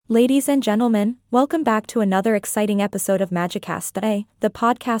Ladies and gentlemen, welcome back to another exciting episode of Magicast Today, the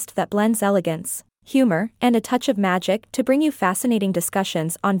podcast that blends elegance, humor, and a touch of magic to bring you fascinating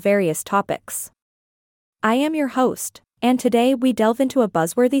discussions on various topics. I am your host, and today we delve into a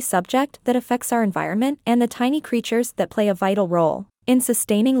buzzworthy subject that affects our environment and the tiny creatures that play a vital role in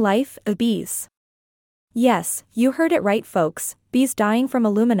sustaining life: bees. Yes, you heard it right, folks, bees dying from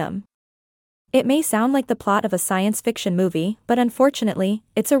aluminum. It may sound like the plot of a science fiction movie, but unfortunately,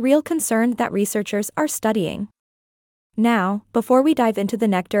 it's a real concern that researchers are studying. Now, before we dive into the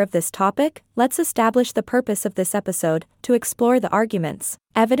nectar of this topic, let's establish the purpose of this episode: to explore the arguments,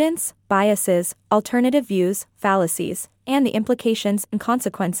 evidence, biases, alternative views, fallacies, and the implications and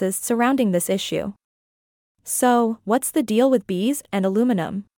consequences surrounding this issue. So, what's the deal with bees and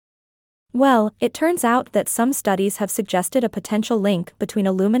aluminum? Well, it turns out that some studies have suggested a potential link between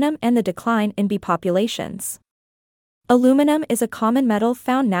aluminum and the decline in bee populations. Aluminum is a common metal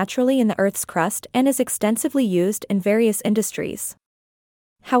found naturally in the Earth's crust and is extensively used in various industries.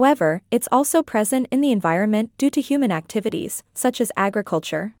 However, it's also present in the environment due to human activities, such as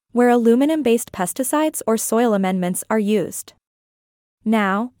agriculture, where aluminum-based pesticides or soil amendments are used.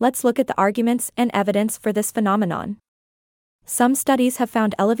 Now, let's look at the arguments and evidence for this phenomenon. Some studies have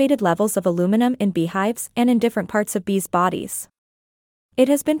found elevated levels of aluminum in beehives and in different parts of bees' bodies. It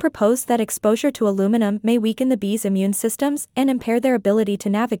has been proposed that exposure to aluminum may weaken the bees' immune systems and impair their ability to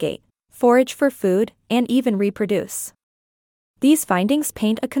navigate, forage for food, and even reproduce. These findings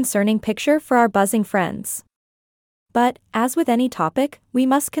paint a concerning picture for our buzzing friends. But, as with any topic, we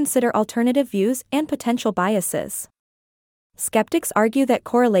must consider alternative views and potential biases. Skeptics argue that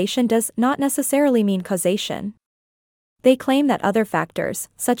correlation does not necessarily mean causation. They claim that other factors,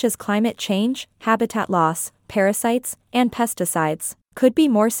 such as climate change, habitat loss, parasites, and pesticides, could be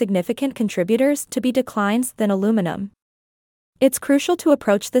more significant contributors to bee declines than aluminum. It's crucial to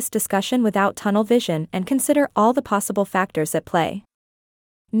approach this discussion without tunnel vision and consider all the possible factors at play.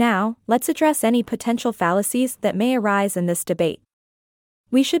 Now, let's address any potential fallacies that may arise in this debate.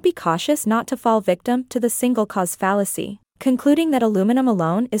 We should be cautious not to fall victim to the single-cause fallacy, concluding that aluminum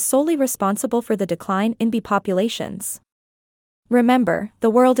alone is solely responsible for the decline in bee populations. Remember, the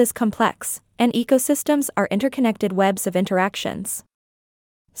world is complex, and ecosystems are interconnected webs of interactions.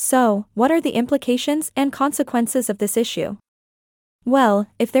 So, what are the implications and consequences of this issue? Well,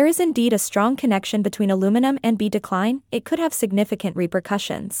 if there is indeed a strong connection between aluminum and bee decline, it could have significant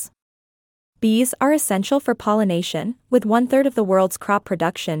repercussions. Bees are essential for pollination, with 1/3 of the world's crop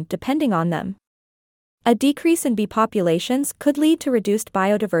production depending on them. A decrease in bee populations could lead to reduced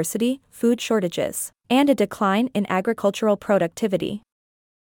biodiversity, food shortages, and a decline in agricultural productivity.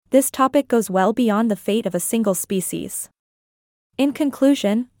 This topic goes well beyond the fate of a single species. In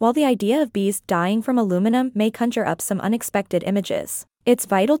conclusion, while the idea of bees dying from aluminum may conjure up some unexpected images, it's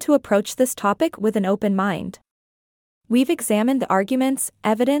vital to approach this topic with an open mind. We've examined the arguments,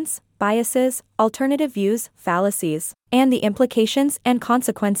 evidence, biases, alternative views, fallacies, and the implications and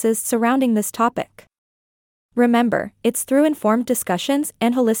consequences surrounding this topic. Remember, it's through informed discussions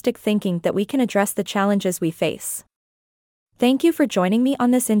and holistic thinking that we can address the challenges we face. Thank you for joining me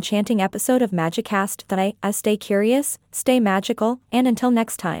on this enchanting episode of Magicast Today. Stay curious, stay magical, and until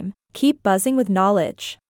next time, keep buzzing with knowledge.